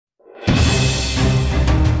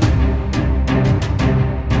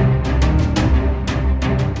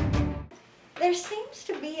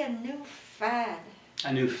fad.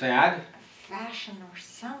 A new fad? A fashion or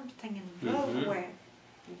something in vogue where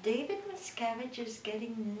David Miscavige is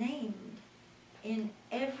getting named in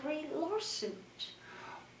every lawsuit.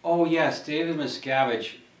 Oh yes, David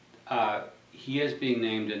Miscavige, he is being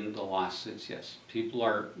named in the lawsuits, yes. People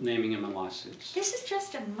are naming him in lawsuits. This is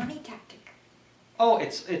just a money tactic. Oh,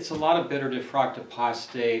 it's a lot of bidder defrocked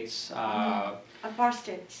apostates.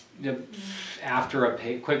 Apostates. After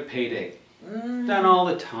a quick payday. Done all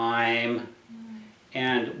the time.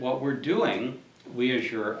 And what we're doing, we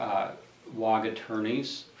as your WOG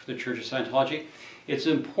attorneys for the Church of Scientology, it's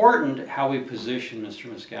important how we position Mr.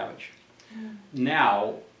 Miscavige.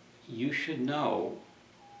 Now, you should know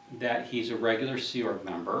that he's a regular Sea Org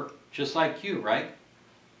member, just like you, right?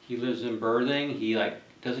 He lives in Berthing. He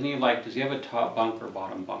does he have a top bunk or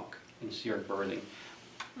bottom bunk in Sea Org Berthing?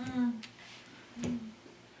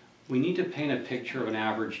 We need to paint a picture of an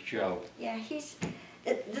average Joe. Yeah,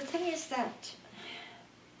 the thing is that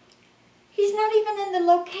he's not even in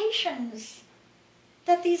the locations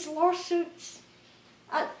that these lawsuits,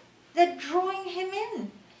 they're drawing him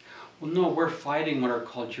in. Well, no, we're fighting what are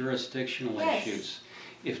called jurisdictional issues.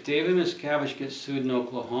 If David Miscavige gets sued in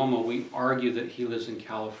Oklahoma, we argue that he lives in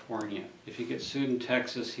California. If he gets sued in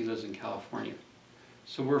Texas, he lives in California.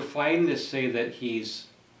 So we're fighting to say that he's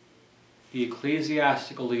the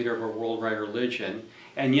ecclesiastical leader of a worldwide religion,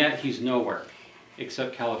 and yet he's nowhere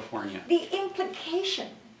except California. The implication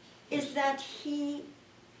is that he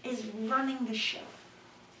is running the show.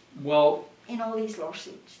 Well, in all these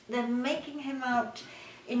lawsuits. They're making him out.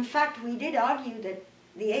 In fact, we did argue that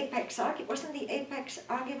the apex argument, wasn't the apex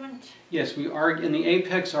argument? Yes, we argue, in the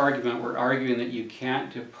apex argument, we're arguing that you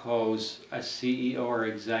can't depose a CEO or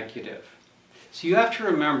executive. So you have to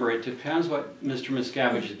remember, it depends what Mr.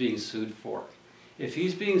 Miscavige is being sued for. If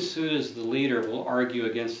he's being sued as the leader, we'll argue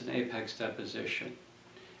against an apex deposition.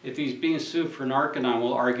 If he's being sued for Narconon,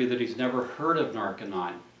 we'll argue that he's never heard of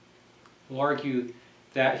Narconon. We'll argue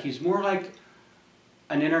that he's more like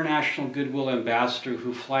an international goodwill ambassador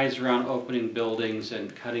who flies around opening buildings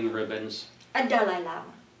and cutting ribbons. A Dalai Lama.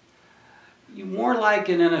 More like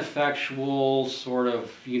an ineffectual sort of,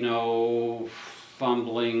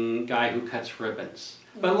 fumbling guy who cuts ribbons.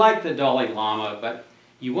 But like the Dalai Lama, but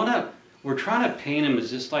we're trying to paint him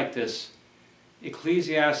as just like this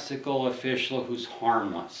ecclesiastical official who's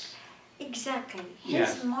harmless. Exactly.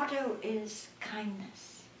 His motto is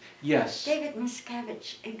kindness. Yes. David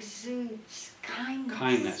Miscavige exudes kindness.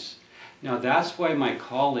 Kindness. Now that's why my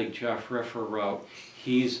colleague Jeff Riffer wrote,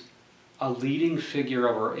 he's a leading figure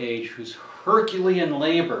of our age whose Herculean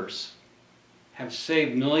labors have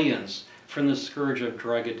saved millions from the scourge of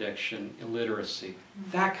drug addiction, illiteracy,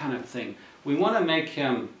 that kind of thing. We want to make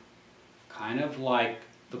him kind of like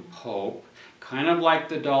the Pope, kind of like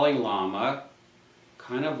the Dalai Lama,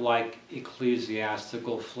 kind of like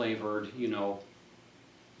ecclesiastical flavored,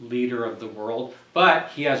 leader of the world, but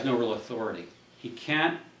he has no real authority. He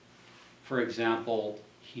can't, for example,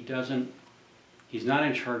 he's not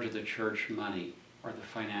in charge of the church money or the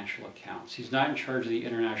financial accounts. He's not in charge of the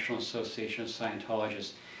International Association of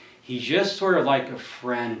Scientologists. He's just sort of like a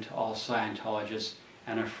friend to all Scientologists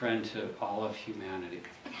and a friend to all of humanity.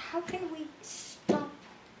 But how can we stop,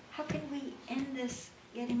 how can we end this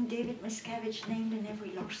getting David Miscavige named in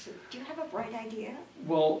every lawsuit? Do you have a bright idea?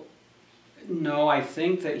 Well, no, I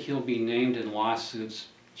think that he'll be named in lawsuits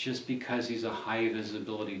just because he's a high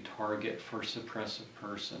visibility target for suppressive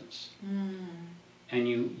persons. And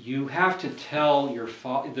you have to tell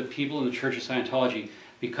the people in the Church of Scientology,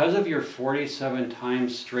 because of your 47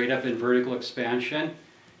 times straight up in vertical expansion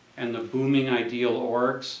and the booming ideal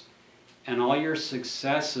orgs and all your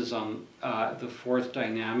successes on the fourth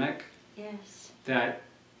dynamic, that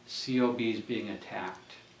COB is being attacked.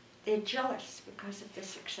 They're jealous because of the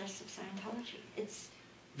success of Scientology. It's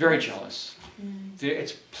very jealous.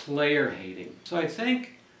 It's player hating. So I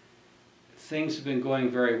think things have been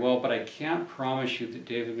going very well, but I can't promise you that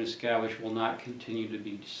David Miscavige will not continue to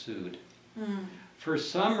be sued. For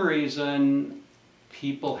some reason,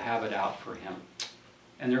 people have it out for him,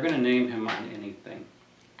 and they're going to name him on anything.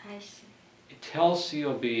 I see. Tell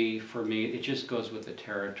COB, for me, it just goes with the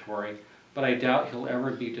territory, but I doubt he'll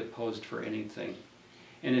ever be deposed for anything.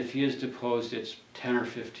 And if he is deposed, it's 10 or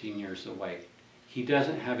 15 years away. He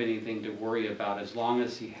doesn't have anything to worry about as long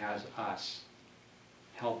as he has us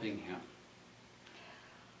helping him.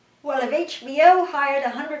 Well, if HBO hired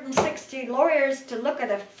 160 lawyers to look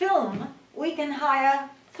at a film, we can hire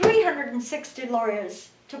 360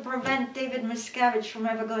 lawyers to prevent David Miscavige from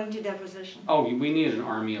ever going to deposition. Oh, we need an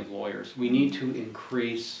army of lawyers. We need to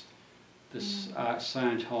increase the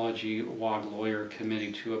Scientology WOG lawyer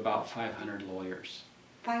committee to about 500 lawyers.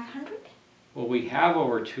 500? Well, we have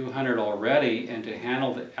over 200 already, and to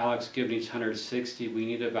handle the Alex Gibney's 160, we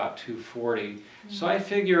need about 240. So I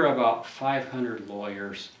figure about 500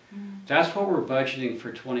 lawyers. That's what we're budgeting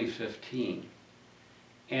for 2015.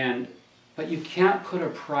 But you can't put a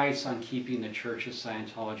price on keeping the Church of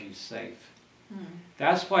Scientology safe.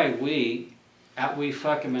 That's why we, at We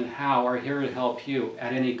Fuck 'Em and How, are here to help you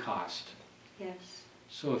at any cost. Yes.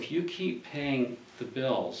 So if you keep paying the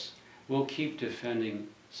bills, we'll keep defending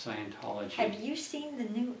Scientology. Have you seen the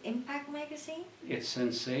new Impact magazine? It's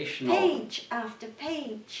sensational. Page after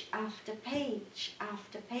page after page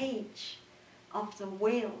after page of the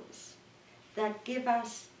whales that give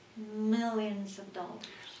us millions of dollars.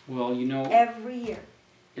 Well, you know, every year.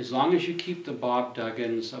 As long as you keep the Bob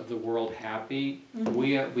Duggans of the world happy,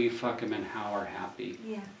 we at We Fuck 'Em and How are happy.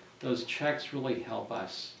 Yeah. Those checks really help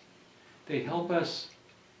us. They help us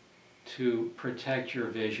to protect your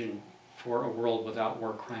vision for a world without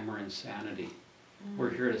war, crime, or insanity.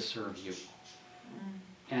 We're here to serve you.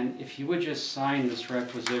 And if you would just sign this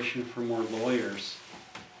requisition for more lawyers,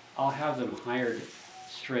 I'll have them hired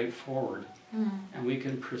straightforward. And we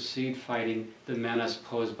can proceed fighting the menace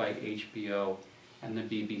posed by HBO and the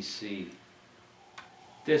BBC.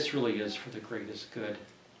 This really is for the greatest good.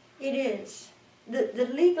 It is. The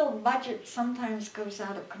legal budget sometimes goes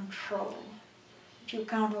out of control. If you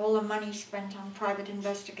count all the money spent on private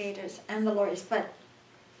investigators and the lawyers, but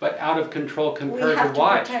out of control compared we have to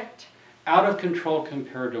what? Protect. Out of control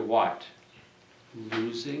compared to what?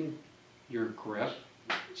 Losing your grip?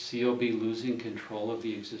 COB losing control of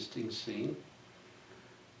the existing scene?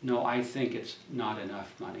 No, I think it's not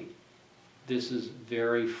enough money. This is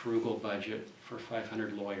very frugal budget for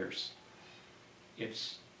 500 lawyers.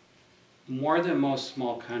 It's more than most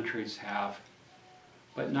small countries have,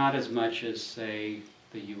 but not as much as, say,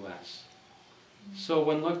 the US. So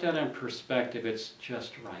when looked at in perspective, it's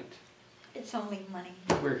just right. It's only money.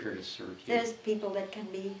 We're here to serve you. There's people that can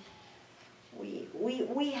be,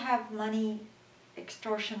 we have money,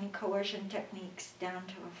 extortion, coercion techniques down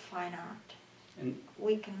to a fine art. And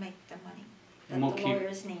we can make the money that we'll the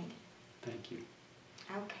lawyers need. Thank you.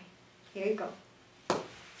 Okay, here you go.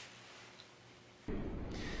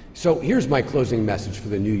 So here's my closing message for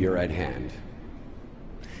the new year at hand.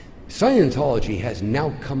 Scientology has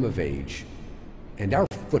now come of age, and our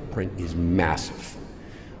footprint is massive.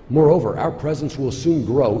 Moreover, our presence will soon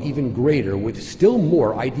grow even greater with still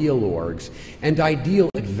more ideal orgs and ideal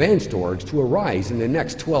advanced orgs to arise in the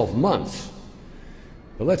next 12 months.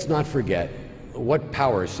 But let's not forget, what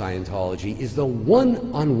powers Scientology is the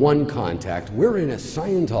one-on-one contact wherein a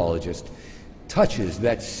Scientologist touches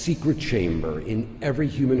that secret chamber in every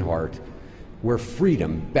human heart where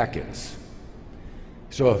freedom beckons.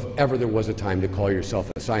 So if ever there was a time to call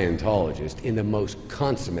yourself a Scientologist in the most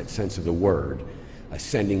consummate sense of the word,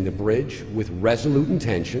 ascending the bridge with resolute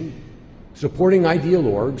intention, supporting ideal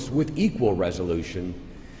orgs with equal resolution,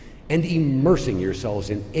 and immersing yourselves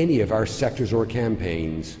in any of our sectors or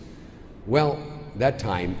campaigns, well, that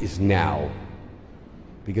time is now.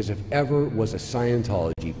 Because if ever was a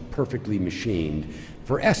Scientology perfectly machined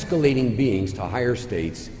for escalating beings to higher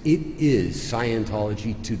states, it is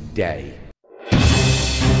Scientology today.